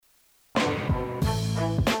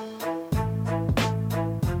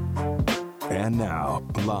And now,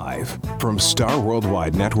 live from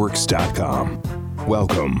StarWorldWideNetworks.com,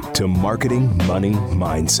 welcome to Marketing Money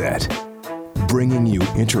Mindset, bringing you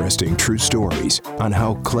interesting true stories on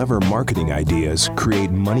how clever marketing ideas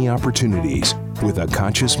create money opportunities with a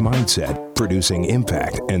conscious mindset producing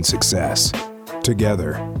impact and success.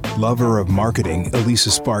 Together, lover of marketing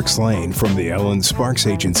Elisa Sparks Lane from the Ellen Sparks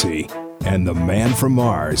Agency and the man from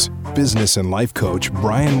Mars, business and life coach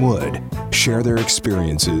Brian Wood, share their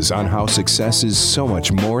experiences on how success is so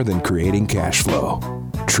much more than creating cash flow.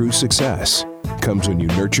 True success comes when you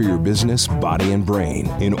nurture your business, body, and brain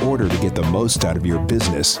in order to get the most out of your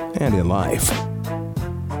business and in life.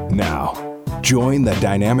 Now, join the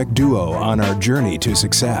dynamic duo on our journey to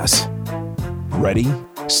success. Ready,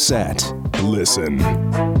 set, listen.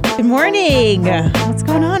 Good morning. What's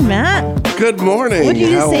going on, Matt? Good morning. What did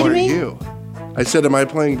you just say to me? How are you? I said, am I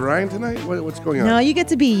playing Brian tonight? What's going on? No, you get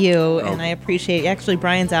to be you, and I appreciate. Actually,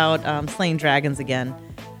 Brian's out slaying dragons again.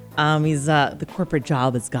 He's the corporate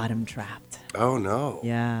job has got him trapped. Oh no.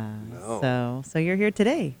 Yeah. No. So you're here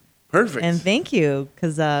today. Perfect. And thank you,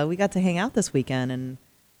 because we got to hang out this weekend and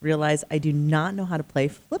realize I do not know how to play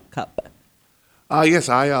Flip Cup. Yes,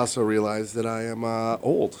 I also realized that I am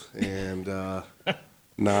old and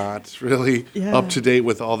not really up to date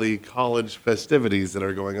with all the college festivities that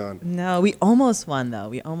are going on. No, we almost won though.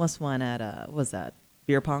 We almost won at what was that,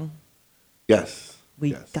 beer pong? Yes.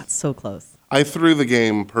 We got so close. I threw the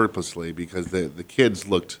game purposely because the kids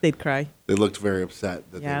looked. They'd cry. They looked very upset.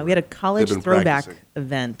 We had a college throwback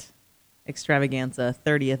event extravaganza,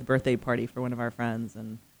 30th birthday party for one of our friends,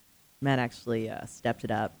 and Matt actually stepped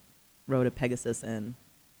it up, rode a Pegasus and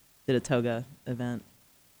did a toga event.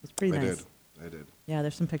 It was pretty nice. I did. Yeah,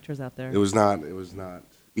 there's some pictures out there. It was not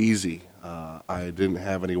easy. I didn't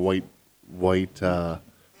have any white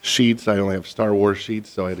sheets. I only have Star Wars sheets,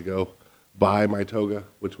 so I had to go buy my toga,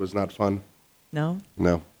 which was not fun. No?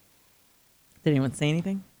 No. Did anyone say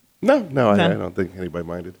anything? No, I don't think anybody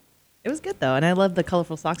minded. It was good, though, and I love the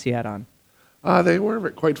colorful socks you had on. They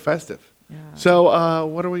were quite festive. Yeah. So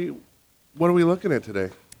what are we looking at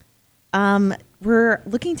today? We're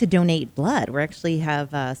looking to donate blood. We actually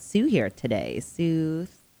have Sue here today. Sue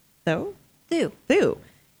Thew.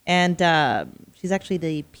 And she's actually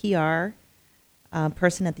the PR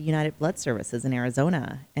person at the United Blood Services in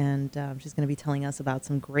Arizona. And she's going to be telling us about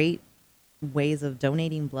some great ways of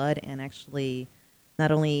donating blood and actually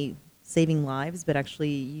not only saving lives, but actually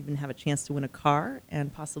even have a chance to win a car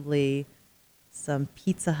and possibly some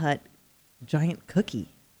Pizza Hut giant cookie.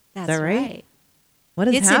 That's Is that right? What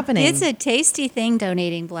is it's happening? It's a tasty thing,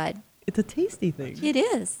 donating blood. It's a tasty thing. It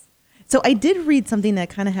is. So I did read something that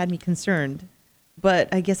kind of had me concerned,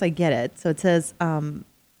 but I guess I get it. So it says, find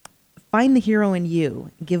the hero in you,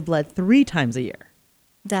 give blood 3 times a year.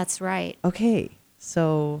 That's right. Okay.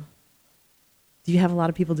 So do you have a lot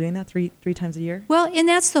of people doing that three times a year? Well, and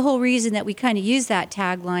that's the whole reason that we kind of use that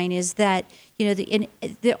tagline is that, the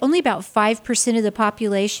only about 5% of the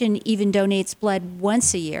population even donates blood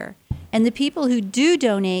once a year. And the people who do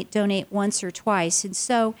donate once or twice. And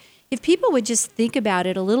so if people would just think about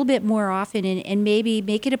it a little bit more often and maybe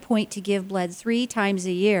make it a point to give blood 3 times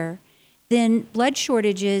a year, then blood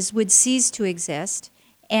shortages would cease to exist.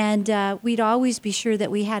 And we'd always be sure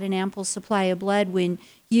that we had an ample supply of blood when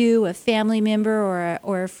you, a family member,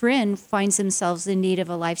 or a friend finds themselves in need of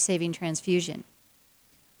a life-saving transfusion.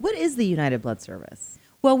 What is the United Blood Service?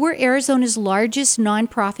 Well, we're Arizona's largest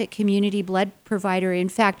nonprofit community blood provider. In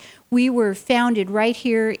fact, we were founded right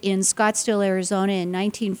here in Scottsdale, Arizona in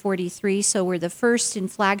 1943, so we're the first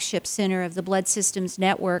and flagship center of the Blood Systems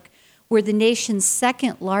Network. We're the nation's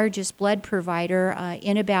second largest blood provider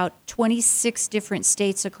in about 26 different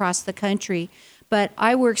states across the country. But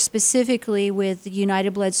I work specifically with the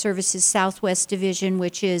United Blood Services Southwest Division,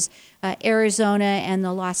 which is Arizona and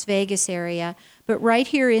the Las Vegas area. But right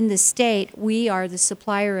here in the state, we are the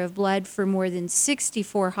supplier of blood for more than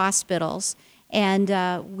 64 hospitals. And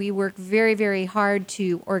we work very, very hard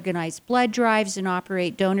to organize blood drives and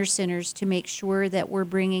operate donor centers to make sure that we're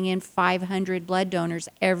bringing in 500 blood donors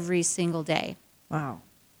every single day. Wow.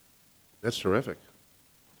 That's terrific.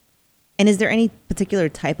 And is there any particular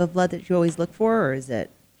type of blood that you always look for, or is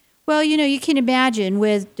it? Well, you can imagine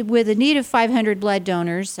with a need of 500 blood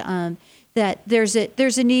donors, that there's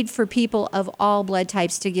a need for people of all blood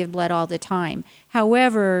types to give blood all the time.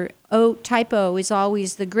 However, type O is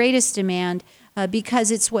always the greatest demand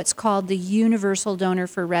because it's what's called the universal donor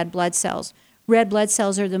for red blood cells. Red blood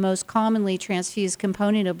cells are the most commonly transfused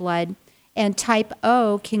component of blood, and type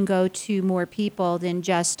O can go to more people than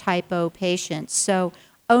just type O patients. So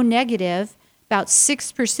O negative, about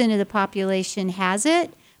 6% of the population has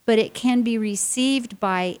it, but it can be received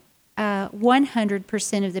by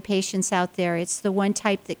 100% of the patients out there. It's the one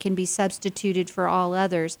type that can be substituted for all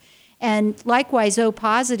others. And likewise, O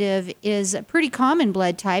positive is a pretty common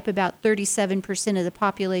blood type. About 37% of the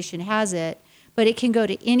population has it, but it can go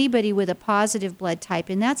to anybody with a positive blood type,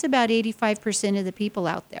 and that's about 85% of the people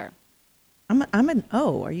out there. I'm an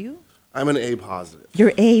O. Are you? I'm an A positive.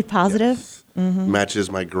 You're A positive? Yes. Matches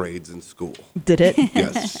my grades in school. Did it?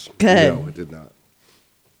 Yes. Good. No, it did not.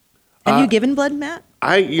 Have you given blood, Matt?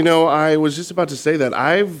 I was just about to say that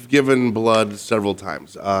I've given blood several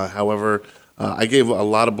times. However, I gave a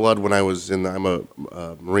lot of blood when I was I'm a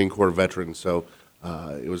Marine Corps veteran, so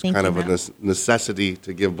it was kind of a necessity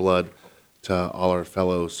to give blood to all our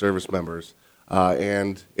fellow service members.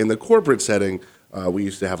 And in the corporate setting, we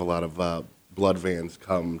used to have a lot of blood vans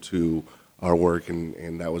come to our work,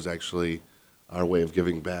 and that was actually our way of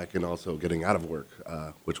giving back and also getting out of work,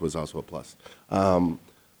 which was also a plus.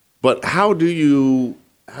 But how do you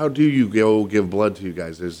go give blood to you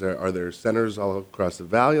guys? Are there centers all across the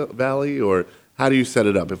valley, or how do you set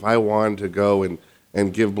it up? If I wanted to go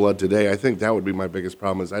and give blood today, I think that would be my biggest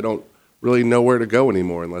problem. Is I don't really know where to go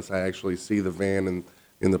anymore unless I actually see the van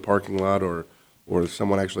in the parking lot, or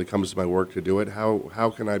someone actually comes to my work to do it.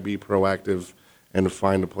 How can I be proactive and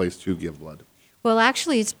find a place to give blood? Well,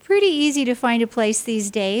 actually, it's pretty easy to find a place these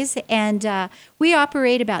days, and we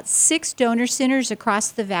operate about 6 donor centers across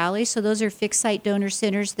the valley. So those are fixed-site donor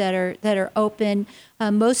centers that are open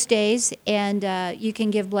most days, and you can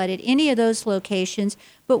give blood at any of those locations.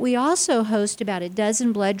 But we also host about a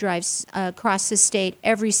dozen blood drives across the state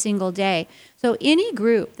every single day. So any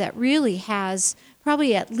group that really has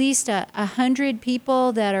probably at least 100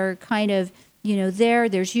 people that are kind of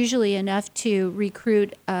there's usually enough to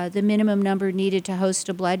recruit the minimum number needed to host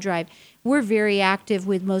a blood drive. We're very active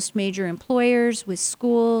with most major employers, with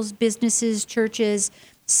schools, businesses, churches,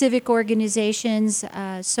 civic organizations.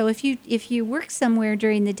 So if you work somewhere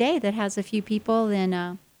during the day that has a few people,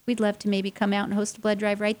 then we'd love to maybe come out and host a blood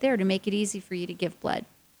drive right there to make it easy for you to give blood.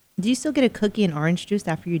 Do you still get a cookie and orange juice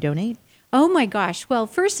after you donate? Oh my gosh. Well,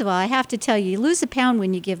 first of all, I have to tell you lose a pound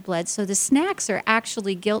when you give blood, so the snacks are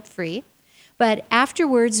actually guilt-free. But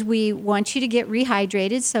afterwards, we want you to get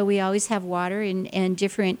rehydrated, so we always have water and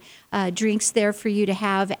different drinks there for you to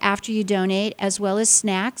have after you donate, as well as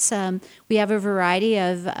snacks. We have a variety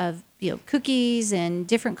of cookies and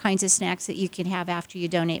different kinds of snacks that you can have after you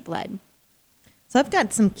donate blood. So I've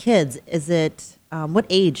got some kids. Is it what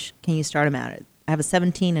age can you start them at? I have a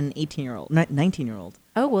 17 and an 18-year-old, 19-year-old.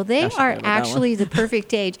 Oh, well, they are actually the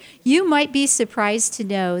perfect age. You might be surprised to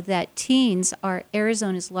know that teens are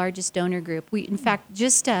Arizona's largest donor group. In fact,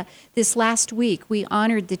 just this last week, we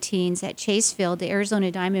honored the teens at Chase Field. The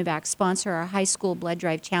Arizona Diamondbacks sponsor our high school blood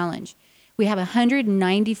drive challenge. We have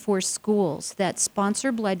 194 schools that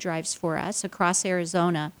sponsor blood drives for us across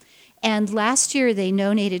Arizona. And last year, they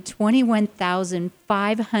donated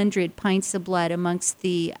 21,500 pints of blood amongst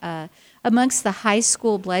the high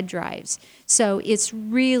school blood drives. So it's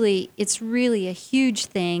really a huge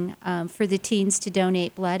thing for the teens to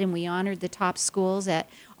donate blood, and we honored the top schools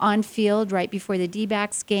on field right before the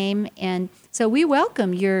D-backs game. And so we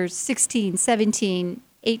welcome your 16, 17,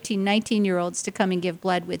 18, 19-year-olds to come and give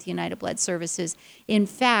blood with United Blood Services. In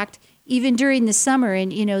fact, even during the summer,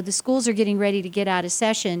 and the schools are getting ready to get out of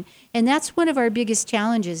session, and that's one of our biggest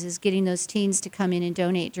challenges is getting those teens to come in and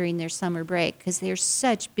donate during their summer break because they're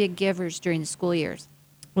such big givers during the school years.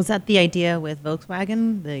 Was that the idea with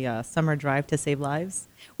Volkswagen, the summer drive to save lives?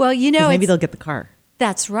 Well, maybe they'll get the car.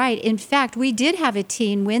 That's right. In fact, we did have a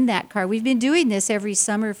teen win that car. We've been doing this every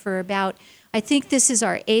summer for about, I think this is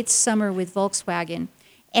our 8th summer with Volkswagen.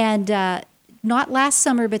 And not last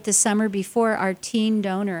summer, but the summer before, our teen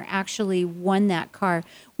donor actually won that car.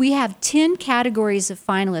 We have 10 categories of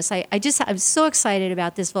finalists. I'm so excited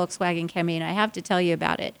about this Volkswagen campaign. I have to tell you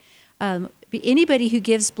about it. Anybody who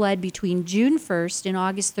gives blood between June 1st and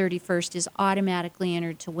August 31st is automatically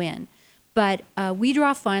entered to win. But we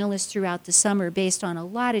draw finalists throughout the summer based on a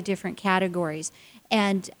lot of different categories.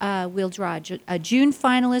 And we'll draw a June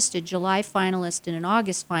finalist, a July finalist, and an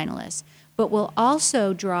August finalist. But we'll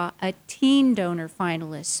also draw a teen donor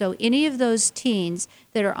finalist. So any of those teens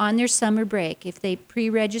that are on their summer break, if they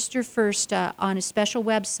pre-register first on a special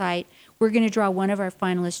website, we're going to draw one of our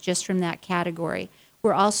finalists just from that category.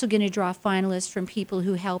 We're also going to draw finalists from people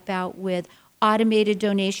who help out with automated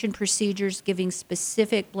donation procedures, giving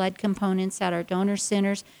specific blood components at our donor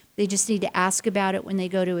centers. They just need to ask about it when they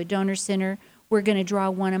go to a donor center. We're going to draw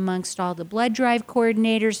one amongst all the blood drive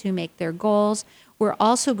coordinators who make their goals. We're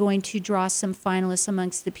also going to draw some finalists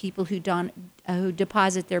amongst the people who who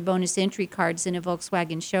deposit their bonus entry cards in a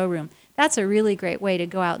Volkswagen showroom. That's a really great way to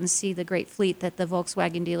go out and see the great fleet that the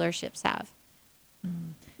Volkswagen dealerships have.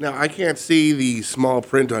 Now, I can't see the small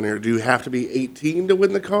print on here. Do you have to be 18 to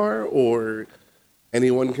win the car, or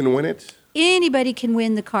anyone can win it? Anybody can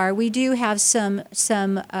win the car. We do have some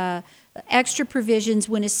extra provisions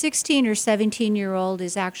when a 16 or 17-year-old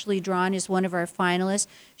is actually drawn as one of our finalists.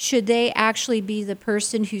 Should they actually be the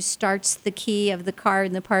person who starts the key of the car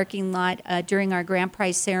in the parking lot during our grand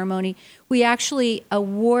prize ceremony, we actually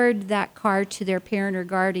award that car to their parent or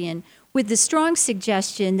guardian with the strong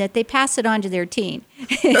suggestion that they pass it on to their teen.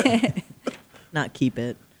 Not keep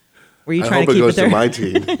it. Were you I trying hope to keep it goes it there? to my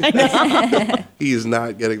team. He is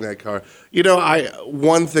not getting that car. You know,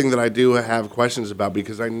 one thing that I do have questions about,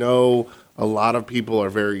 because I know a lot of people are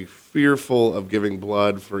very fearful of giving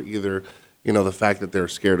blood for either, the fact that they're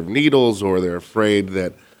scared of needles, or they're afraid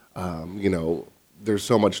that, there's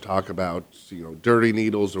so much talk about, dirty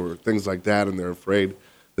needles or things like that, and they're afraid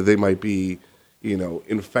that they might be,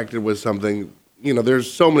 infected with something.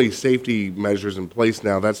 There's so many safety measures in place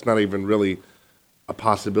now. That's not even really a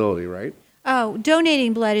possibility, right? Oh,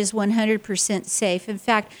 donating blood is 100% safe. In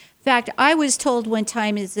fact, I was told one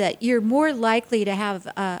time is that you're more likely to have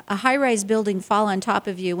a high-rise building fall on top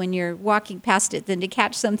of you when you're walking past it than to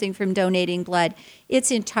catch something from donating blood. It's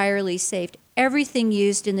entirely safe. Everything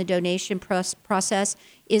used in the donation process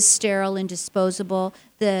is sterile and disposable.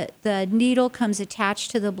 The needle comes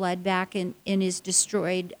attached to the blood bag and is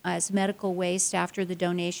destroyed as medical waste after the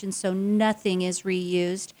donation, so nothing is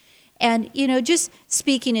reused. And, just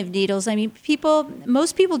speaking of needles, I mean,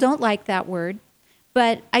 most people don't like that word,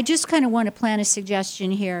 but I just kind of want to plant a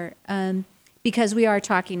suggestion here, because we are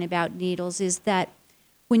talking about needles, is that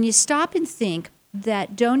when you stop and think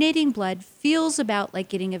that donating blood feels about like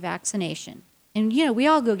getting a vaccination. And, we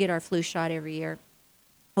all go get our flu shot every year.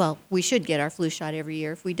 Well, we should get our flu shot every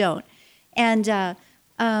year if we don't. And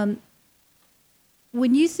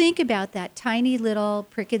when you think about that tiny little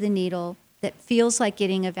prick of the needle that feels like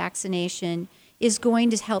getting a vaccination is going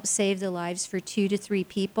to help save the lives for 2 to 3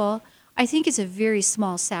 people, I think it's a very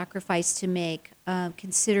small sacrifice to make,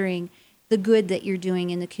 considering the good that you're doing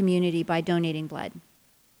in the community by donating blood.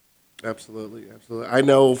 Absolutely. I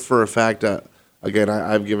know for a fact, again,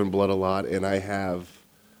 I've given blood a lot, and I have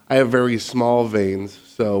very small veins,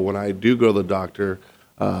 so when I do go to the doctor,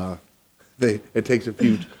 it takes a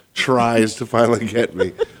few tries to finally get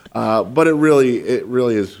me. But it really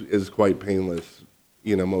is quite painless,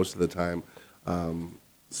 most of the time.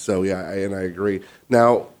 So yeah, I agree.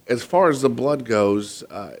 Now, as far as the blood goes,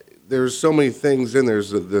 there's so many things in there. There's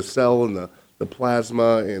the cell and the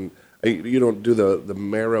plasma, and you don't do the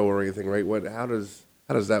marrow or anything, right? How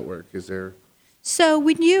does that work? Is there? So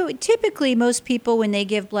typically most people when they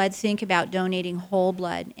give blood think about donating whole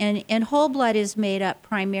blood, and whole blood is made up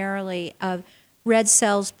primarily of red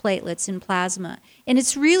cells, platelets, and plasma. And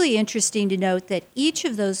it's really interesting to note that each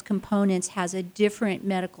of those components has a different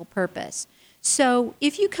medical purpose. So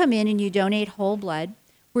if you come in and you donate whole blood,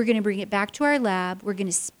 we're going to bring it back to our lab, we're going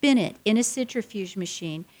to spin it in a centrifuge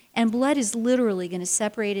machine, and blood is literally going to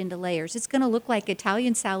separate into layers. It's going to look like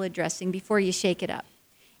Italian salad dressing before you shake it up.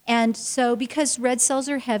 And so because red cells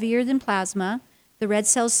are heavier than plasma, the red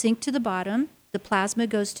cells sink to the bottom, the plasma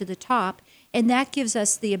goes to the top, and that gives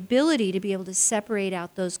us the ability to be able to separate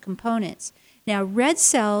out those components. Now, red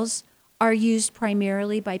cells are used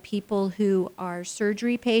primarily by people who are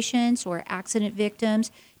surgery patients or accident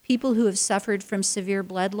victims, people who have suffered from severe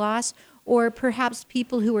blood loss, or perhaps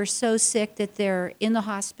people who are so sick that they're in the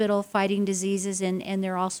hospital fighting diseases and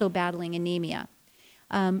they're also battling anemia.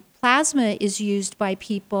 Plasma is used by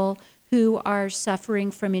people who are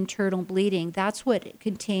suffering from internal bleeding. That's what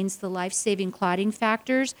contains the life-saving clotting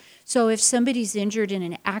factors. So if somebody's injured in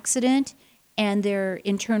an accident and they're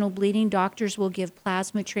internal bleeding, doctors will give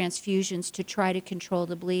plasma transfusions to try to control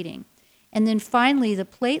the bleeding. And then finally, the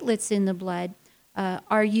platelets in the blood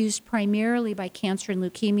are used primarily by cancer and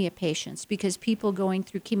leukemia patients because people going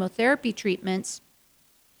through chemotherapy treatments,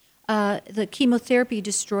 the chemotherapy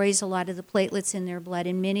destroys a lot of the platelets in their blood,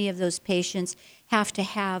 and many of those patients have to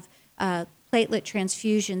have platelet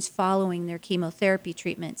transfusions following their chemotherapy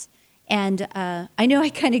treatments. And I know I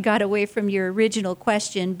kind of got away from your original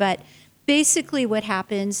question, but basically what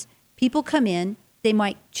happens, people come in, they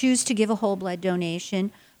might choose to give a whole blood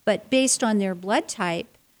donation, but based on their blood type,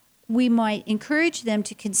 we might encourage them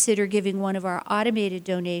to consider giving one of our automated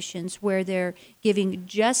donations where they're giving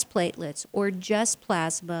just platelets or just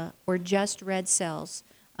plasma or just red cells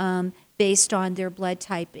based on their blood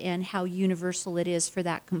type and how universal it is for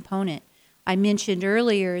that component. I mentioned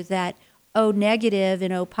earlier that O negative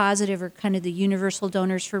and O positive are kind of the universal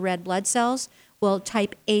donors for red blood cells. Well,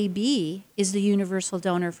 type AB is the universal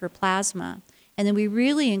donor for plasma. And then we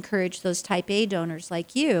really encourage those type A donors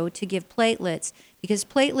like you to give platelets, because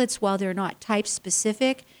platelets, while they're not type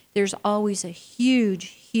specific, there's always a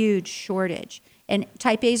huge shortage. And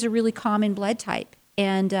type A is a really common blood type.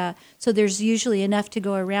 And so there's usually enough to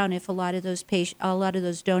go around if a lot of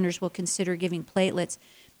those donors will consider giving platelets.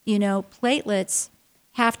 You know, platelets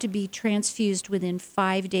have to be transfused within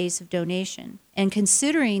 5 days of donation. And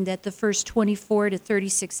considering that the first 24 to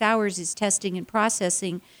 36 hours is testing and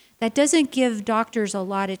processing, that doesn't give doctors a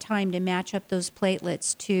lot of time to match up those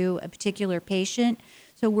platelets to a particular patient.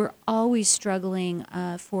 So we're always struggling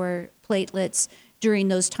for platelets during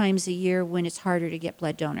those times of year when it's harder to get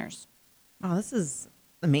blood donors. Oh, this is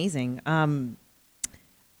amazing.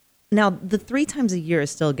 Now, the 3 times a year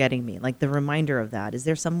is still getting me, like the reminder of that. Is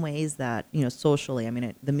there some ways that, socially, I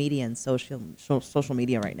mean, the media and social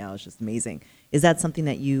media right now is just amazing. Is that something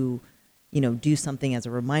that you do something as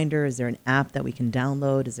a reminder? Is there an app that we can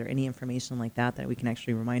download? Is there any information like that we can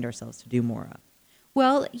actually remind ourselves to do more of?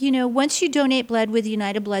 Well, once you donate blood with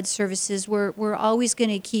United Blood Services, we're always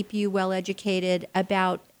going to keep you well educated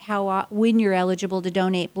about when you're eligible to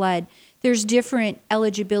donate blood. There's different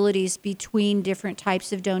eligibilities between different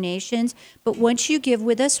types of donations, but once you give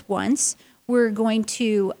with us once, we're going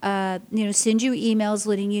to send you emails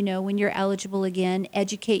letting you know when you're eligible again,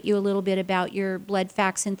 educate you a little bit about your blood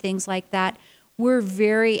facts and things like that. We're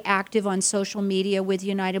very active on social media with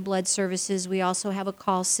United Blood Services. We also have a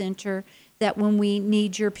call center that when we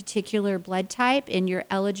need your particular blood type and you're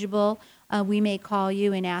eligible, we may call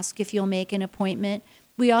you and ask if you'll make an appointment.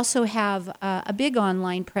 We also have a big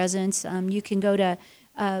online presence. You can go to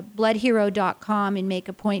bloodhero.com and make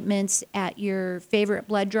appointments at your favorite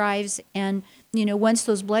blood drives. And, once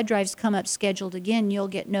those blood drives come up scheduled again, you'll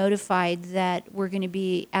get notified that we're going to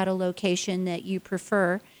be at a location that you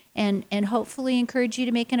prefer and hopefully encourage you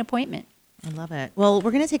to make an appointment. I love it. Well,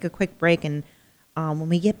 we're going to take a quick break. And when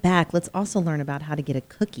we get back, let's also learn about how to get a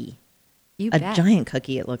cookie. You a bet. Giant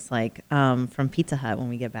cookie, it looks like, from Pizza Hut when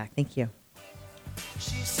we get back. Thank you.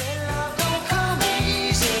 She said love don't come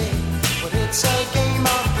easy, but it's a game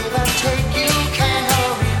of give and take. You can't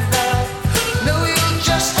hurry love, no, you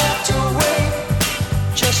just have to wait.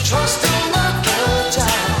 Just trust in the good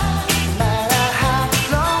time, no matter how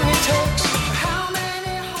long it takes. How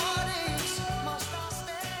many heartaches must I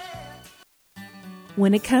stand?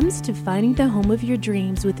 When it comes to finding the home of your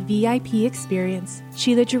dreams with VIP Experience,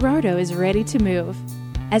 Sheila Gerardo is ready to move.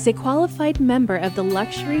 As a qualified member of the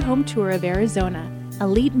Luxury Home Tour of Arizona,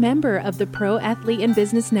 elite member of the Pro Athlete and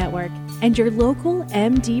Business Network, and your local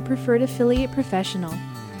MD Preferred Affiliate professional,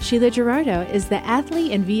 Sheila Gerardo is the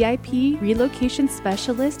athlete and VIP relocation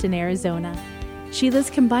specialist in Arizona. Sheila's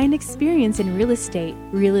combined experience in real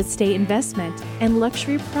estate investment, and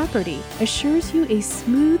luxury property assures you a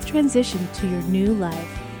smooth transition to your new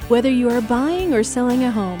life. Whether you are buying or selling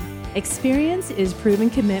a home, experience is proven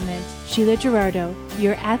commitment. Sheila Gerardo,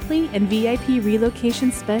 your athlete and VIP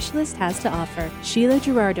relocation specialist, has to offer. Sheila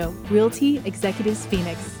Gerardo, Realty Executives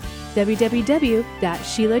Phoenix.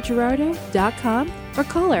 www.sheilagerardo.com or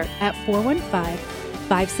call her at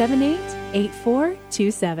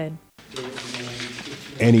 415-578-8427.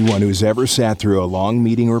 Anyone who's ever sat through a long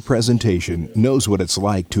meeting or presentation knows what it's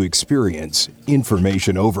like to experience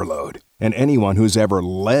information overload. And anyone who's ever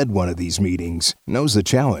led one of these meetings knows the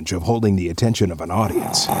challenge of holding the attention of an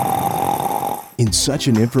audience. In such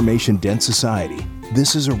an information-dense society,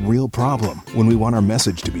 this is a real problem when we want our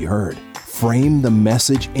message to be heard. Frame the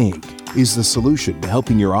Message, Inc. is the solution to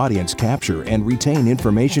helping your audience capture and retain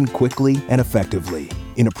information quickly and effectively.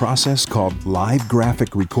 In a process called live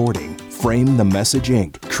graphic recording, Frame the Message,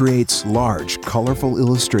 Inc. creates large, colorful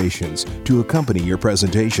illustrations to accompany your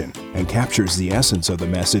presentation and captures the essence of the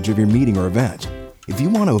message of your meeting or event. If you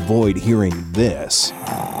want to avoid hearing this,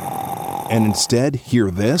 and instead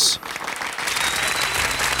hear this,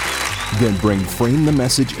 then bring Frame the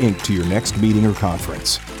Message, Inc. to your next meeting or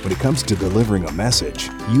conference. When it comes to delivering a message,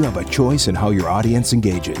 you have a choice in how your audience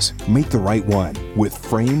engages. Make the right one with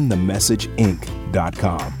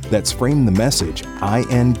FrameTheMessageInc.com. That's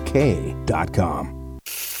FrameTheMessageInc.com.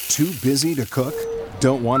 Too busy to cook?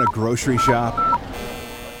 Don't want to grocery shop?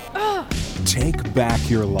 Take back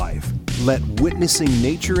your life. Let witnessing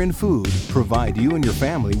nature and food provide you and your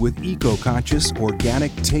family with eco-conscious,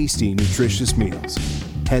 organic, tasty, nutritious meals.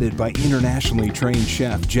 Headed by internationally trained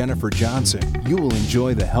chef Jennifer Johnson, you will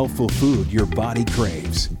enjoy the healthful food your body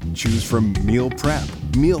craves. Choose from meal prep,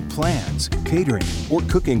 meal plans, catering, or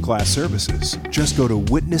cooking class services. Just go to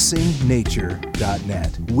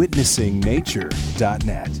witnessingnature.net.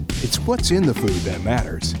 Witnessingnature.net. It's what's in the food that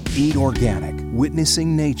matters. Eat organic.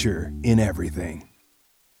 Witnessing nature in everything.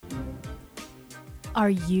 Are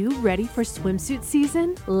you ready for swimsuit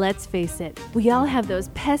season? Let's face it, we all have those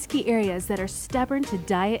pesky areas that are stubborn to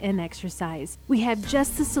diet and exercise. We have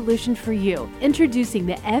just the solution for you. Introducing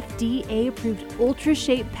the FDA-approved Ultra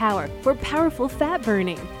Shape Power for powerful fat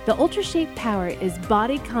burning. The Ultra Shape Power is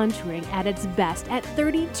body contouring at its best at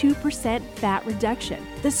 32% fat reduction.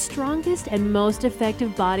 The strongest and most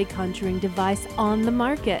effective body contouring device on the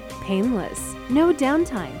market. Painless, no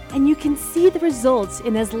downtime, and you can see the results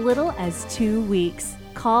in as little as 2 weeks.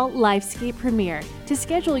 Call Lifescape Premier to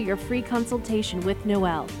schedule your free consultation with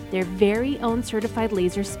Noelle, their very own certified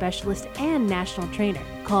laser specialist and national trainer.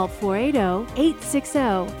 Call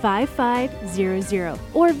 480-860-5500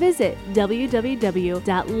 or visit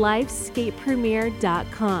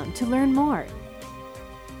www.lifescapepremier.com to learn more.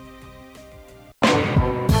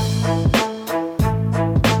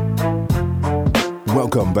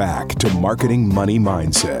 Welcome back to Marketing Money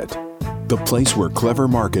Mindset, the place where clever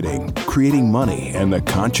marketing, creating money, and the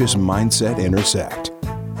conscious mindset intersect.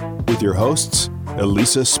 With your hosts,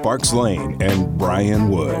 Elisa Sparks Lane and Brian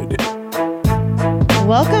Wood.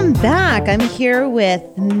 Welcome back. I'm here with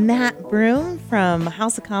Matt Broome from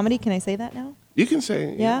House of Comedy. Can I say that now? You can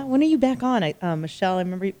say. Yeah. When are you back on? Michelle, I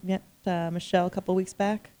remember you met Michelle a couple weeks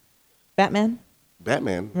back. Batman.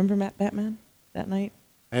 Remember Batman that night?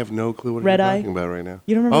 I have no clue what Red you're Eye? talking about right now.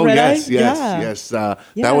 You don't remember Oh, Red yes, Eye? yes, Yeah. yes.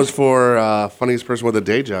 Yeah. That was for Funniest Person with a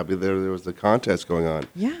Day Job. There was the contest going on.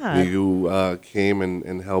 Yeah. You came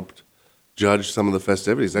and helped judge some of the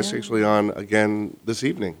festivities. That's actually on again this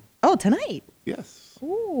evening. Oh, tonight. Yes.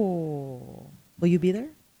 Ooh. Will you be there?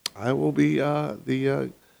 I will be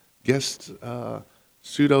the guest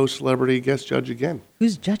pseudo-celebrity guest judge again.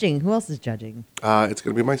 Who's judging? Who else is judging? It's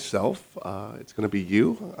going to be myself. It's going to be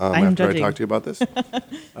you I'm after judging. I talk to you about this.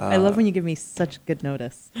 I love when you give me such good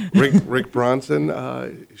notice. Rick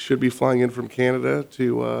Bronson should be flying in from Canada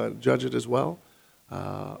to judge it as well,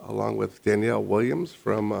 along with Danielle Williams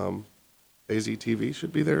from AZTV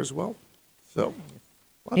should be there as well. So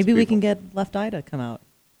lots Maybe of we can people. get Left Eye to come out.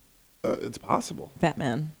 It's possible.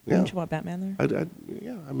 Batman. Yeah. Don't you want Batman there?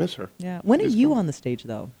 I miss her. Yeah. When are She's you fun. on the stage,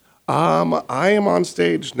 though? I am on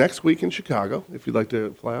stage next week in Chicago, if you'd like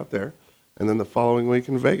to fly out there, and then the following week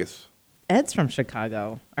in Vegas. Ed's from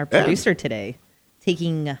Chicago, our producer today,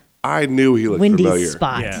 taking I knew he looked Wendy's familiar.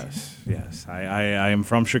 spot. Yes. I am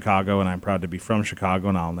from Chicago, and I'm proud to be from Chicago,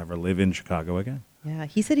 and I'll never live in Chicago again. Yeah,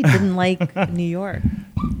 he said he didn't like New York.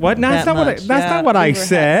 What? No, that's that not what I, much. that's Yeah, not what I we were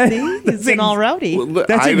said. See? He's been all rowdy. Well,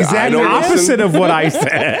 That's I exactly don't opposite listen. of what I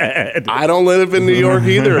said. I don't live in New York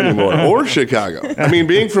either anymore, or Chicago. I mean,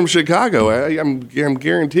 being from Chicago, I'm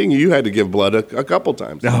guaranteeing you had to give blood a couple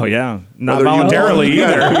times. Oh yeah, not Whether you- voluntarily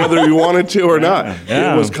either. whether you wanted to or not.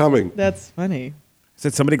 Yeah. It was coming. That's funny.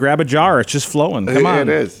 Said somebody grab a jar. It's just flowing. Come on. It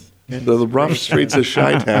is. The rough streets of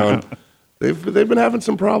Chi-Town, they've been having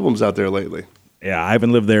some problems out there lately. Yeah, I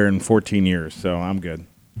haven't lived there in 14 years, so I'm good.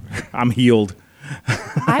 I'm healed.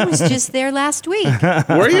 I was just there last week.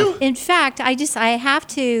 Were you? In fact, I have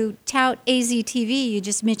to tout AZTV. You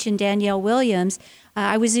just mentioned Danielle Williams.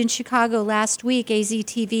 I was in Chicago last week.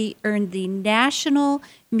 AZTV earned the National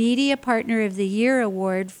Media Partner of the Year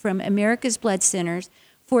Award from America's Blood Centers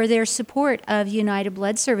for their support of United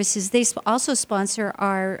Blood Services. They also sponsor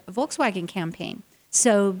our Volkswagen campaign.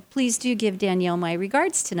 So please do give Danielle my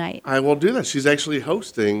regards tonight. I will do that. She's actually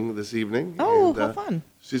hosting this evening. Oh, and, how fun.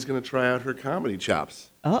 She's going to try out her comedy chops.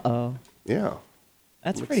 Uh-oh. Yeah.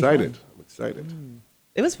 That's I'm pretty excited. fun. I'm excited.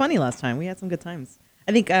 It was funny last time. We had some good times.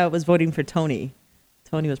 I think I was voting for Tony.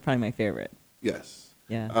 Tony was probably my favorite. Yes.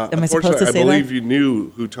 Yeah. Am I supposed Unfortunately, to say I believe that? you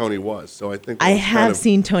knew who Tony was, so I think that I was kind have of-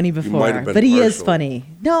 seen Tony you might before, have been but he is partial. funny.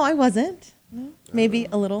 No, I wasn't. No, maybe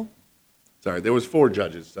a little. Sorry, there was 4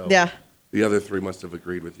 judges, so Yeah. the other 3 must have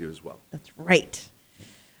agreed with you as well. That's right.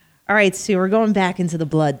 All right, Sue, we're going back into the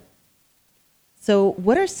blood. So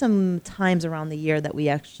what are some times around the year that we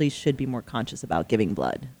actually should be more conscious about giving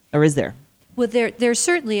blood? Or is there? Well, there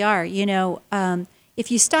certainly are. You know,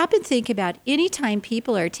 if you stop and think about any time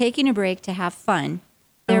people are taking a break to have fun,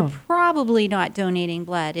 they're Oh. probably not donating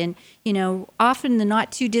blood. And, you know, often in the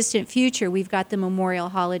not too distant future, we've got the Memorial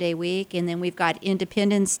Holiday Week, and then we've got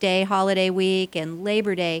Independence Day Holiday Week and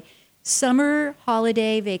Labor Day, summer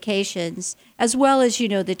holiday vacations, as well as, you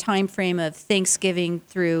know, the time frame of Thanksgiving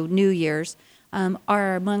through New Year's.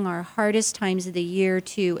 are among our hardest times of the year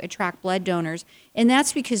to attract blood donors. And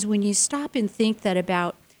that's because when you stop and think that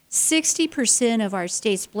about 60% of our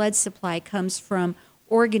state's blood supply comes from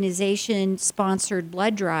organization-sponsored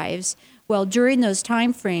blood drives, well, during those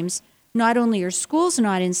time frames, not only are schools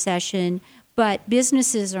not in session, but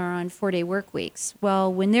businesses are on 4-day work weeks.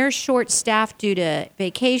 Well, when they're short-staffed due to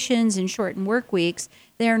vacations and shortened work weeks,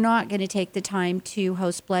 they're not going to take the time to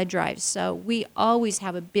host blood drives. So we always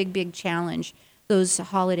have a big, big challenge those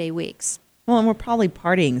holiday weeks. Well, and we're probably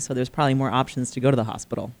partying, so there's probably more options to go to the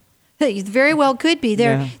hospital. It very well could be.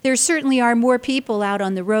 Yeah. There certainly are more people out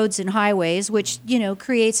on the roads and highways, which,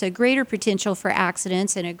 creates a greater potential for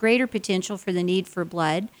accidents and a greater potential for the need for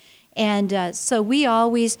blood. And so we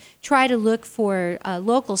always try to look for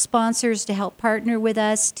local sponsors to help partner with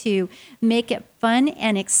us to make it fun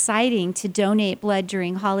and exciting to donate blood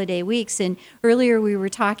during holiday weeks. And earlier we were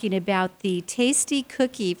talking about the tasty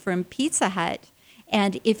cookie from Pizza Hut.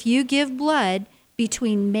 And if you give blood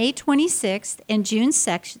between May 26th and June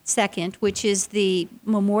 2nd, which is the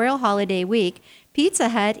Memorial Holiday Week, Pizza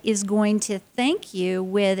Hut is going to thank you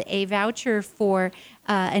with a voucher for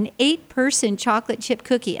an 8-person chocolate chip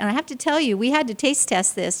cookie. And I have to tell you, we had to taste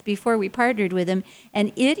test this before we partnered with them,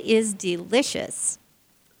 and it is delicious.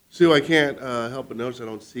 Sue, I can't help but notice I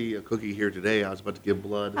don't see a cookie here today. I was about to give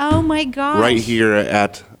blood. Oh, my gosh. Right here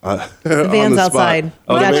at The van's outside.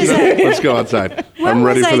 Oh, What was let's go outside. I'm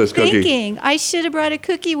ready for this cookie. Thinking? I should have brought a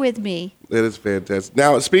cookie with me. It is fantastic.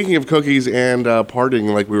 Now, speaking of cookies and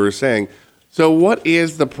partying, like we were saying, so what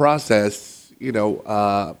is the process,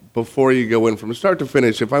 before you go in from start to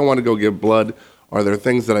finish? If I want to go give blood, are there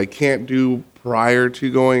things that I can't do prior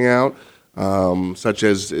to going out? Such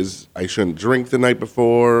as I shouldn't drink the night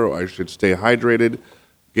before, or I should stay hydrated,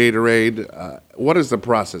 Gatorade. What is the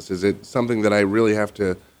process? Is it something that I really have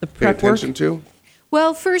to pay attention to?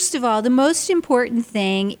 Well, first of all, the most important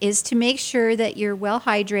thing is to make sure that you're well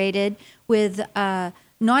hydrated with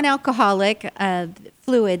non-alcoholic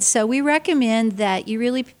fluids. So we recommend that you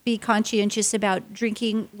really be conscientious about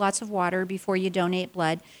drinking lots of water before you donate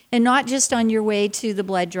blood, and not just on your way to the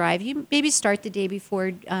blood drive. You maybe start the day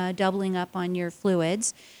before doubling up on your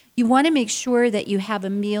fluids. You want to make sure that you have a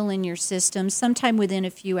meal in your system sometime within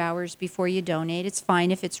a few hours before you donate. It's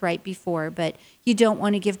fine if it's right before, but you don't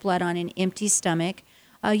want to give blood on an empty stomach.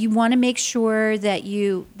 You want to make sure that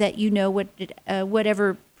you know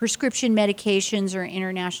whatever prescription medications or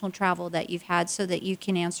international travel that you've had so that you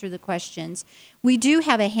can answer the questions. We do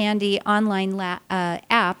have a handy online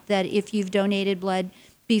app that if you've donated blood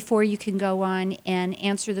before, you can go on and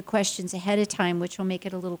answer the questions ahead of time, which will make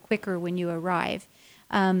it a little quicker when you arrive.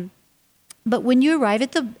 But when you arrive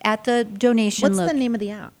at the donation What's the name of the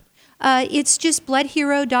app? It's just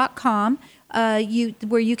bloodhero.com.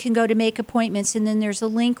 Where you can go to make appointments, and then there's a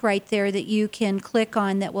link right there that you can click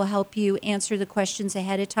on that will help you answer the questions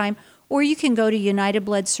ahead of time. Or you can go to United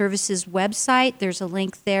Blood Services website. There's a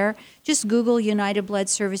link there. Just Google United Blood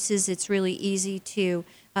Services. It's really easy to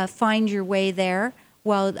find your way there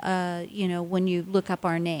while when you look up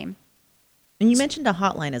our name. And you mentioned a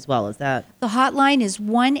hotline as well. Is that? The hotline is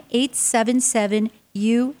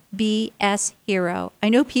 1-877-UBS-HERO. I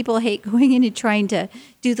know people hate going in and trying to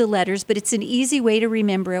do the letters, but it's an easy way to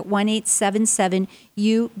remember it,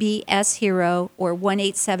 1-877-UBS-HERO or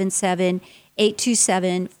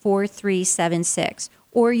 1-877-827-4376.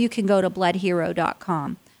 Or you can go to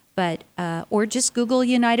bloodhero.com. Or just Google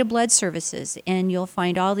United Blood Services, and you'll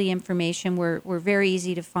find all the information. We're very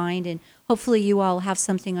easy to find, and hopefully you all have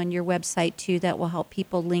something on your website, too, that will help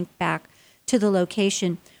people link back to the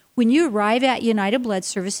location. When you arrive at United Blood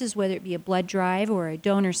Services, whether it be a blood drive or a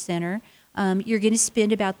donor center, you're going to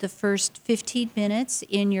spend about the first 15 minutes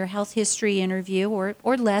in your health history interview, or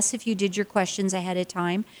less if you did your questions ahead of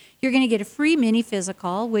time. You're going to get a free mini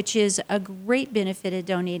physical, which is a great benefit of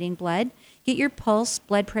donating blood. Get your pulse,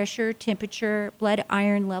 blood pressure, temperature, blood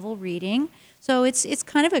iron level reading. So it's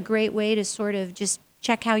kind of a great way to sort of just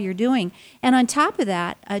check how you're doing. And on top of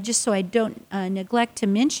that, just so I don't neglect to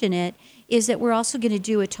mention it, is that we're also going to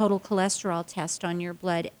do a total cholesterol test on your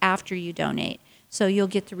blood after you donate. So you'll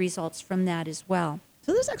get the results from that as well.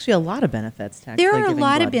 So there's actually a lot of benefits to There are a giving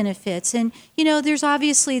lot blood. of benefits. And, there's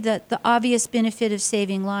obviously the obvious benefit of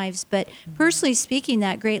saving lives. But personally speaking,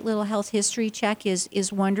 that great little health history check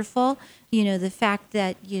is wonderful. The fact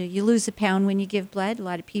that you lose a pound when you give blood, a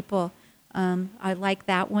lot of people, I like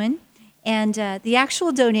that one. And the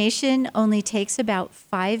actual donation only takes about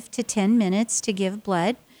 5 to 10 minutes to give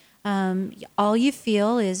blood. All you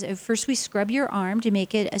feel is, first we scrub your arm to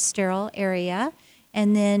make it a sterile area.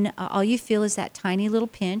 And then all you feel is that tiny little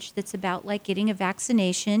pinch that's about like getting a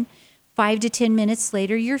vaccination. 5 to 10 minutes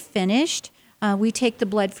later, you're finished. We take the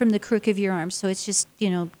blood from the crook of your arm. So it's just,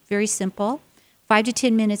 very simple. 5 to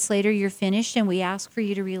 10 minutes later, you're finished, and we ask for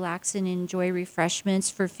you to relax and enjoy refreshments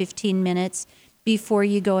for 15 minutes before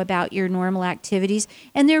you go about your normal activities.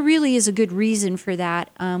 And there really is a good reason for that.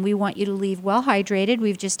 We want you to leave well hydrated.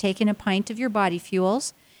 We've just taken a pint of your body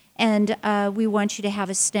fuels, and we want you to have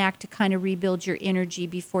a snack to kind of rebuild your energy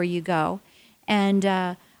before you go.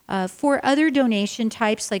 And for other donation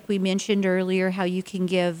types, like we mentioned earlier, how you can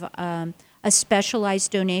give a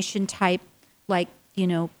specialized donation type, like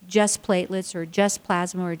just platelets or just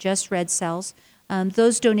plasma or just red cells.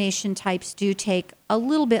 Those donation types do take a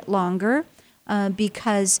little bit longer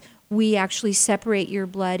because we actually separate your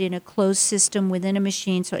blood in a closed system within a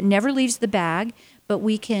machine, so it never leaves the bag, but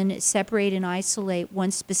we can separate and isolate one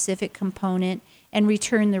specific component and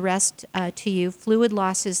return the rest to you. Fluid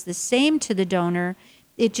loss is the same to the donor.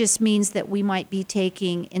 It just means that we might be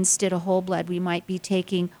taking, instead of whole blood, we might be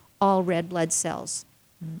taking all red blood cells.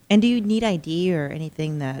 And do you need ID or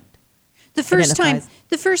anything that the first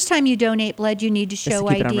identifies? time you donate blood, you need to Just to show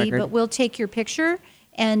keep it on ID, record. but we'll take your picture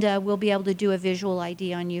and we'll be able to do a visual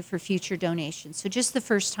ID on you for future donations. So just the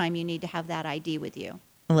first time you need to have that ID with you.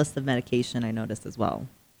 Unless the medication, I noticed as well.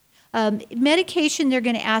 Medication, they're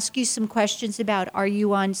going to ask you some questions about, are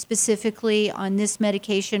you on specifically on this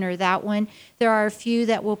medication or that one? There are a few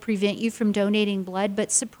that will prevent you from donating blood,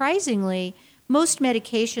 but surprisingly, most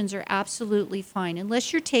medications are absolutely fine.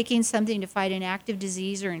 Unless you're taking something to fight an active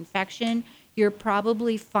disease or infection, you're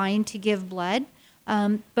probably fine to give blood.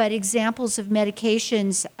 But examples of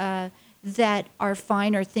medications that are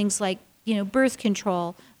fine are things like, birth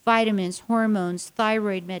control, vitamins, hormones,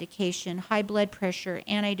 thyroid medication, high blood pressure,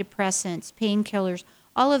 antidepressants, painkillers.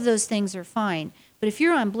 All of those things are fine. But if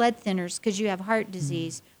you're on blood thinners because you have heart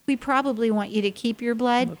disease, we probably want you to keep your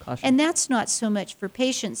blood. And that's not so much for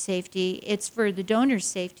patient safety, it's for the donor's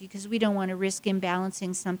safety, because we don't want to risk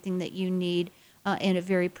imbalancing something that you need in a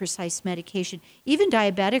very precise medication. Even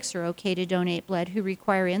diabetics are okay to donate blood who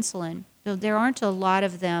require insulin. So there aren't a lot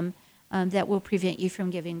of them that will prevent you from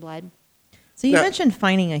giving blood. So you mentioned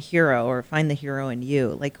finding a hero or find the hero in you.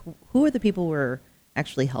 Like, who are the people we're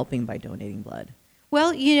actually helping by donating blood?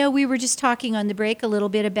 Well, we were just talking on the break a little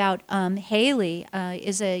bit about Haley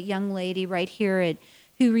is a young lady right here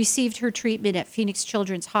who received her treatment at Phoenix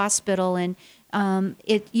Children's Hospital. And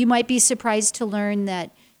you might be surprised to learn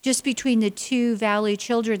that just between the two Valley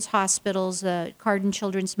Children's Hospitals, Cardin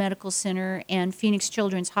Children's Medical Center and Phoenix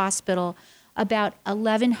Children's Hospital, about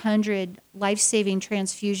 1,100 life-saving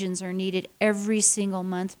transfusions are needed every single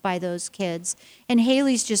month by those kids. And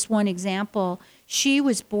Haley's just one example. She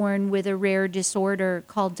was born with a rare disorder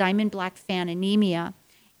called diamond black fan anemia,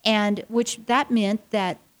 and which that meant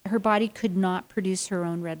that her body could not produce her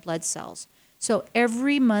own red blood cells. So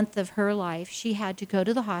every month of her life, she had to go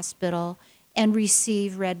to the hospital and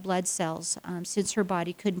receive red blood cells since her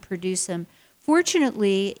body couldn't produce them.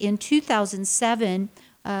 Fortunately, in 2007,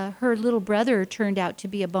 her little brother turned out to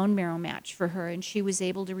be a bone marrow match for her, and she was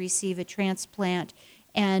able to receive a transplant,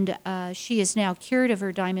 and she is now cured of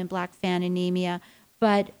her diamond black fan anemia.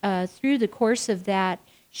 But through the course of that,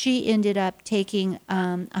 she ended up taking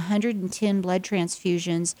 110 blood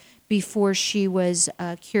transfusions before she was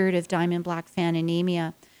cured of diamond black fan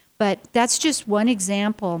anemia. But that's just one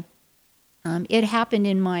example. It happened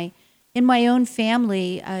in my own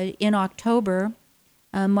family in October.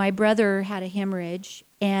 My brother had a hemorrhage,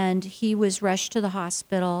 and he was rushed to the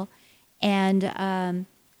hospital and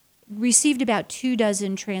received about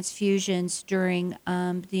 24 transfusions during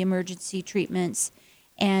the emergency treatments.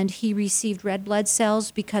 And he received red blood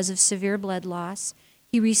cells because of severe blood loss.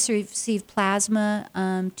 He received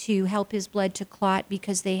plasma to help his blood to clot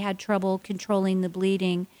because they had trouble controlling the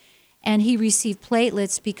bleeding. And he received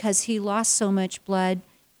platelets because he lost so much blood,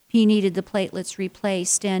 he needed the platelets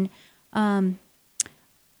replaced. And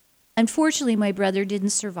unfortunately, my brother didn't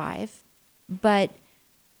survive. But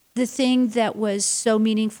the thing that was so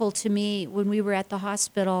meaningful to me when we were at the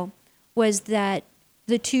hospital was that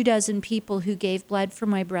the 24 people who gave blood for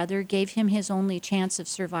my brother gave him his only chance of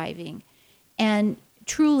surviving. And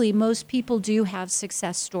truly, most people do have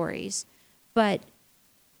success stories. But,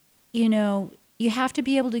 you have to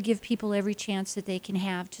be able to give people every chance that they can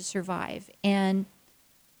have to survive. And,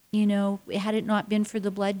 had it not been for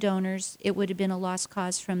the blood donors, it would have been a lost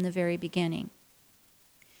cause from the very beginning.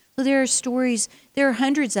 So there are stories, there are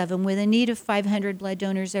hundreds of them with a need of 500 blood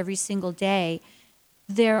donors every single day.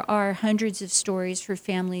 There are hundreds of stories for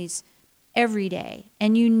families every day.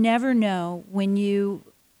 And you never know when you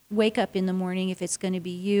wake up in the morning if it's going to be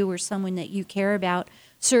you or someone that you care about.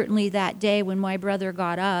 Certainly that day when my brother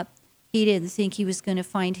got up, He didn't think he was going to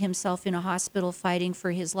find himself in a hospital fighting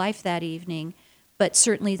for his life that evening, but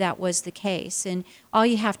certainly that was the case. And all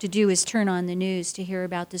you have to do is turn on the news to hear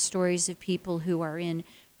about the stories of people who are in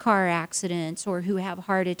car accidents or who have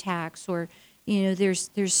heart attacks, or there's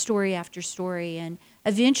story after story, and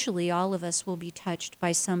eventually all of us will be touched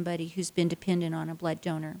by somebody who's been dependent on a blood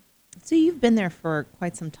donor. So you've been there for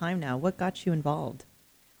quite some time now. What got you involved?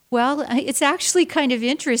 Well, it's actually kind of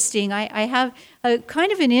interesting. I have a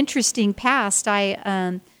kind of an interesting past.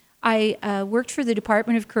 I worked for the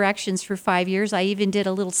Department of Corrections for 5 years. I even did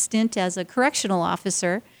a little stint as a correctional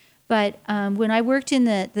officer. But when I worked in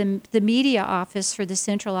the media office for the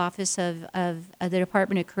central office of the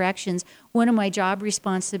Department of Corrections, one of my job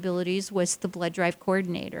responsibilities was the blood drive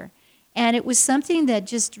coordinator. And it was something that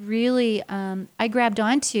just really I grabbed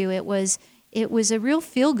onto. It was a real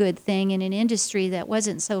feel-good thing in an industry that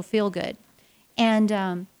wasn't so feel-good. And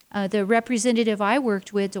the representative I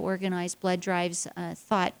worked with to organize blood drives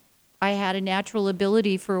thought I had a natural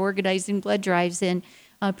ability for organizing blood drives, and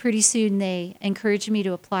pretty soon they encouraged me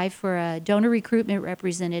to apply for a donor recruitment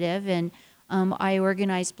representative, and I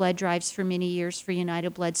organized blood drives for many years for United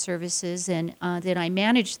Blood Services, and then I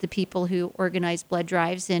managed the people who organized blood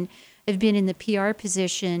drives, and I've been in the PR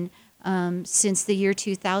position since the year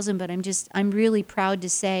 2000, but I'm really proud to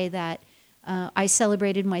say that I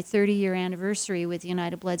celebrated my 30-year anniversary with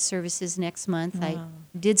United Blood Services next month. Wow.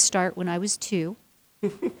 I did start when I was 2.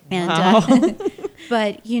 And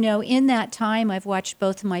but in that time I've watched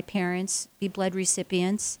both of my parents be blood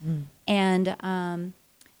recipients, and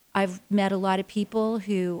I've met a lot of people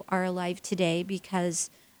who are alive today because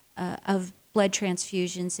of blood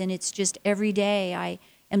transfusions, and it's just every day I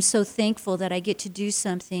am so thankful that I get to do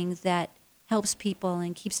something that helps people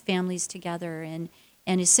and keeps families together, and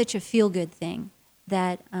is such a feel-good thing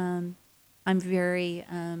that I'm very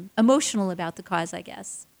emotional about the cause, I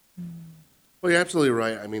guess. Well, you're absolutely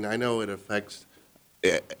right. I mean, I know it affects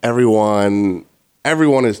everyone.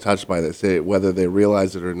 Everyone is touched by this, whether they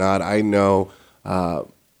realize it or not. I know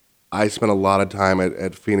I spent a lot of time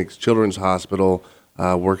at Phoenix Children's Hospital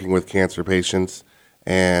working with cancer patients,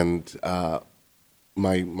 and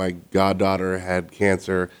my goddaughter had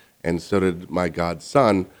cancer, and so did my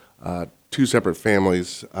godson, 2 separate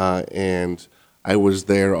families, and I was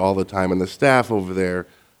there all the time, and the staff over there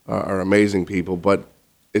are amazing people, but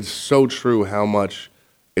it's so true how much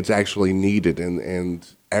it's actually needed, and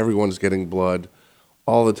everyone's getting blood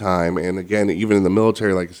all the time. And again, even in the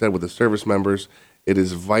military, like I said, with the service members, it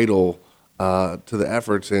is vital to the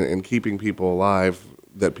efforts in keeping people alive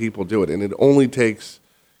that people do it. And it only takes,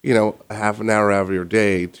 a half an hour out of your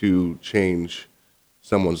day to change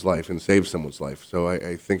someone's life and save someone's life. So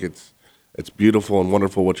I think it's beautiful and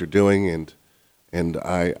wonderful what you're doing, and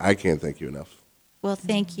I can't thank you enough. Well,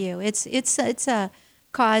 thank you. It's a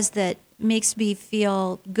cause that makes me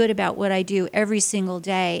feel good about what I do every single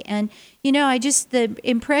day. And, the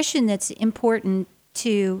impression that's important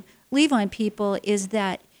to leave on people is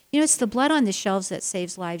that, it's the blood on the shelves that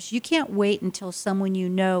saves lives. You can't wait until someone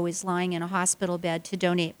is lying in a hospital bed to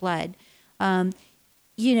donate blood.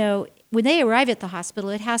 When they arrive at the hospital,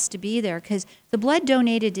 it has to be there, because the blood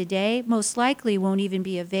donated today most likely won't even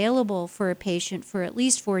be available for a patient for at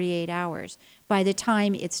least 48 hours. By the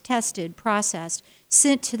time it's tested, processed,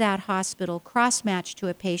 sent to that hospital, cross-matched to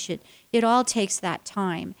a patient, it all takes that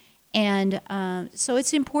time. And so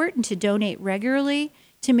it's important to donate regularly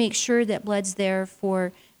to make sure that blood's there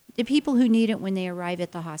for the people who need it when they arrive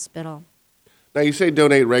at the hospital. Now, you say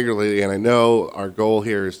donate regularly, and I know our goal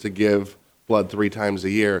here is to give blood 3 times a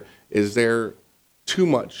year. Is there too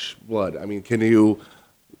much blood? I mean,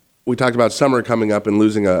 we talked about summer coming up and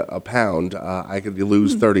losing a pound. I could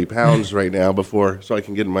lose 30 pounds right now so I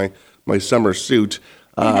can get in my summer suit.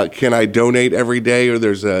 Can I donate every day, or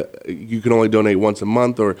you can only donate once a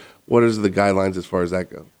month, or what is the guidelines as far as that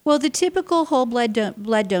goes? Well, the typical whole blood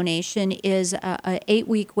donation is a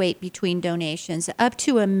 8-week wait between donations, up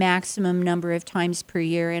to a maximum number of times per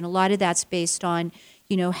year, and a lot of that's based on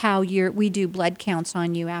how we do blood counts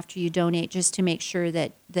on you after you donate, just to make sure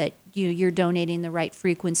that you're donating the right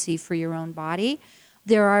frequency for your own body.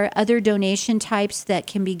 There are other donation types that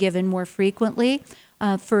can be given more frequently.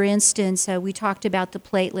 For instance, we talked about the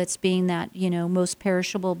platelets being that most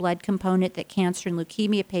perishable blood component that cancer and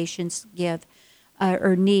leukemia patients give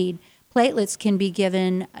or need. Platelets can be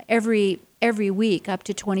given every week, up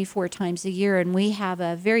to 24 times a year, and we have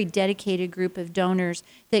a very dedicated group of donors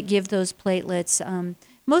that give those platelets.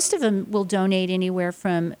 Most of them will donate anywhere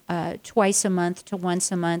from twice a month to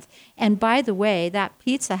once a month. And by the way, that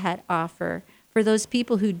Pizza Hut offer, for those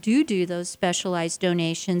people who do those specialized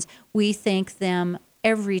donations, we thank them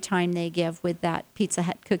every time they give with that Pizza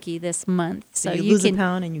Hut cookie this month. So you lose a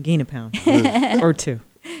pound and you gain a pound or two.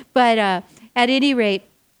 But at any rate,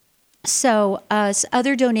 so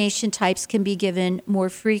other donation types can be given more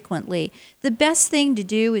frequently. The best thing to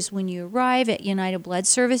do is when you arrive at United Blood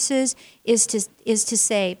Services is to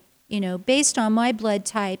say, based on my blood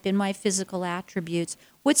type and my physical attributes,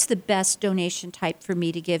 what's the best donation type for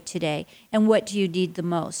me to give today, and what do you need the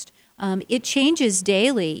most? It changes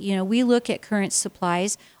daily. We look at current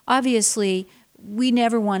supplies. Obviously, we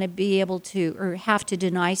never want to be able to or have to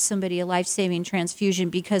deny somebody a life-saving transfusion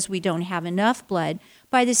because we don't have enough blood.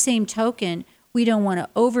 By the same token, we don't want to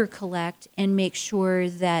over-collect and make sure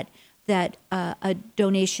that a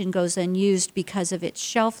donation goes unused because of its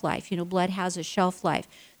shelf life. Blood has a shelf life.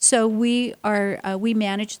 So we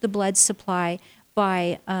manage the blood supply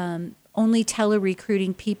by only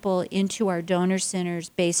tele-recruiting people into our donor centers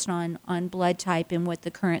based on blood type and what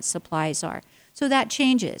the current supplies are. So that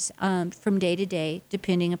changes from day to day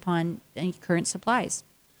depending upon any current supplies.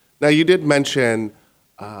 Now, you did mention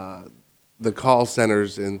the call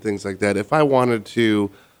centers and things like that. If I wanted to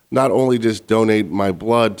not only just donate my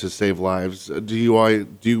blood to save lives, do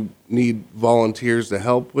you need volunteers to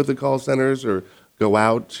help with the call centers or go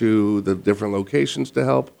out to the different locations to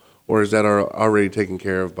help? Or is that already taken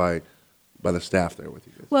care of by the staff there with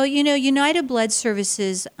you guys? Well, United Blood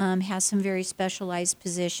Services has some very specialized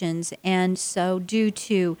positions, and so due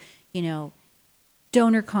to,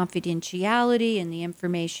 donor confidentiality and the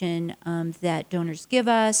information that donors give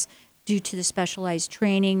us, due to the specialized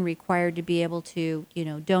training required to be able to,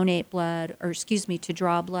 donate blood, to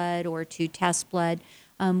draw blood or to test blood,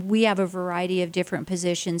 we have a variety of different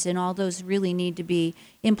positions, and all those really need to be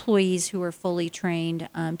employees who are fully trained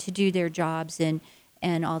to do their jobs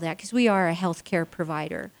and all that, because we are a healthcare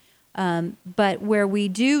provider. But where we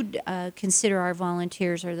do consider our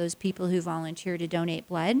volunteers are those people who volunteer to donate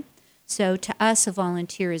blood. So to us, a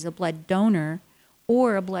volunteer is a blood donor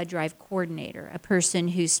or a blood drive coordinator, a person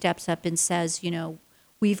who steps up and says,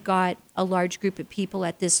 we've got a large group of people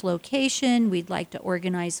at this location. We'd like to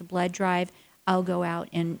organize a blood drive. I'll go out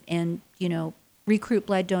and recruit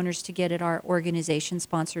blood donors to get at our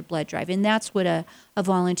organization-sponsored blood drive. And that's what a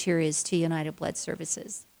volunteer is to United Blood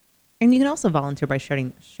Services. And you can also volunteer by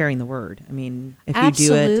sharing the word. I mean, if you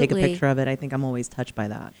Absolutely. do it, take a picture of it. I think I'm always touched by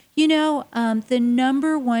that. The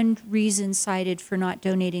number one reason cited for not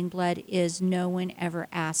donating blood is no one ever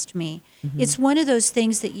asked me. Mm-hmm. It's one of those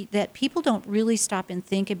things that people don't really stop and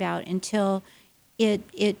think about until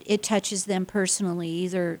it touches them personally.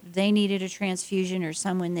 Either they needed a transfusion or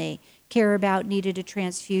someone they care about needed a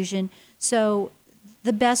transfusion. So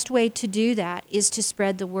the best way to do that is to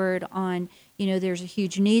spread the word on, there's a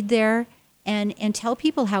huge need there, and tell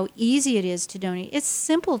people how easy it is to donate. It's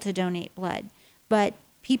simple to donate blood, but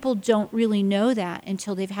people don't really know that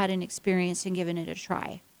until they've had an experience and given it a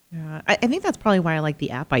try. Yeah, I think that's probably why I like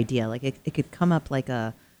the app idea. Like it could come up like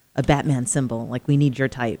a Batman symbol, like we need your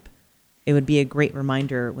type. It would be a great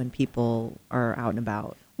reminder when people are out and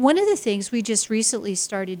about. One of the things we just recently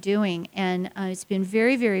started doing, and it's been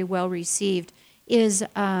very, very well received, is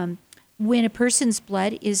when a person's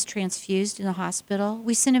blood is transfused in the hospital,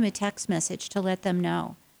 we send them a text message to let them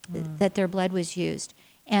know that their blood was used.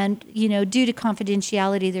 And, due to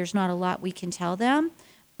confidentiality, there's not a lot we can tell them.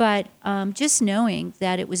 But just knowing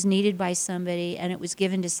that it was needed by somebody and it was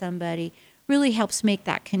given to somebody really helps make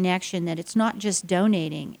that connection that it's not just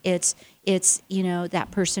donating, it's that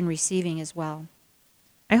person receiving as well.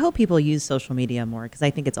 I hope people use social media more because I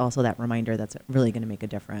think it's also that reminder that's really going to make a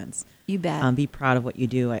difference. You bet. Be proud of what you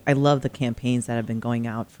do. I love the campaigns that have been going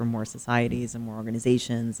out for more societies and more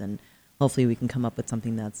organizations, and hopefully we can come up with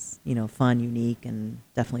something that's, fun, unique, and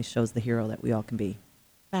definitely shows the hero that we all can be.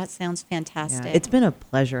 That sounds fantastic. Yeah, it's been a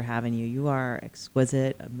pleasure having you. You are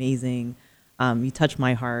exquisite, amazing. You touch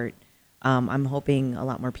my heart. I'm hoping a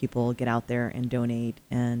lot more people get out there and donate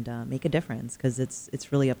and make a difference because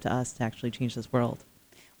it's really up to us to actually change this world.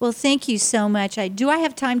 Well, thank you so much. Do I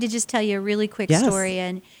have time to just tell you a really quick story?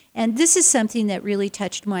 And this is something that really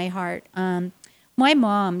touched my heart. My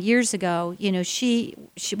mom, years ago, she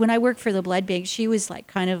when I worked for the blood bank, she was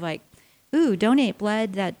kind of like, ooh, donate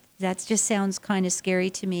blood. That just sounds kind of scary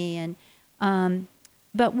to me. And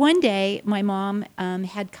but one day, my mom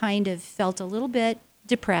had kind of felt a little bit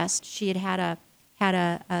depressed. She had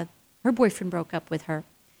her boyfriend broke up with her.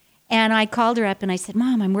 And I called her up and I said,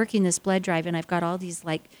 Mom, I'm working this blood drive and I've got all these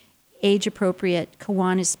age-appropriate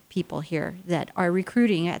Kiwanis people here that are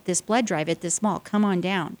recruiting at this blood drive at this mall. Come on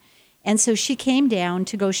down. And so she came down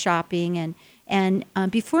to go shopping and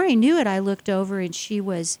before I knew it, I looked over and she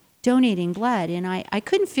was donating blood. And I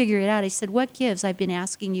couldn't figure it out. I said, what gives? I've been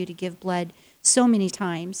asking you to give blood so many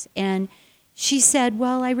times. And she said,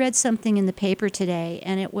 well, I read something in the paper today,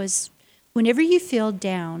 and it was, whenever you feel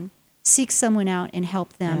down, seek someone out and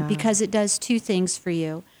help them, because it does two things for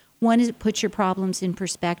you. One is it puts your problems in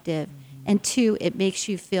perspective, and two, it makes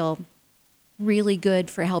you feel really good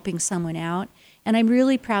for helping someone out. And I'm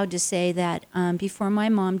really proud to say that before my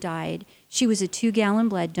mom died, she was a 2-gallon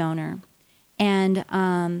blood donor. And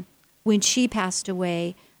when she passed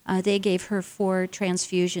away, they gave her 4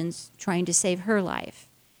 transfusions trying to save her life.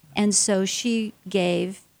 And so she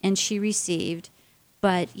gave and she received.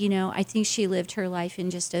 But, I think she lived her life in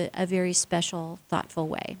just a very special, thoughtful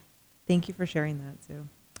way. Thank you for sharing that, Sue.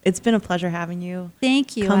 It's been a pleasure having you.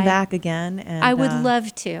 Thank you. Come back again. And I would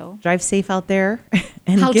love to. Drive safe out there.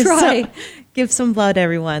 And I'll try. Give some blood,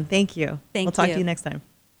 everyone. Thank you. Thank We'll talk you. to you next time.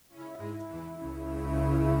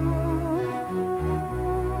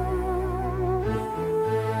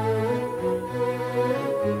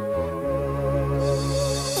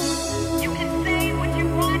 You can say what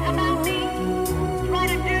you want about me, try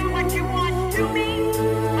to do what you want to me.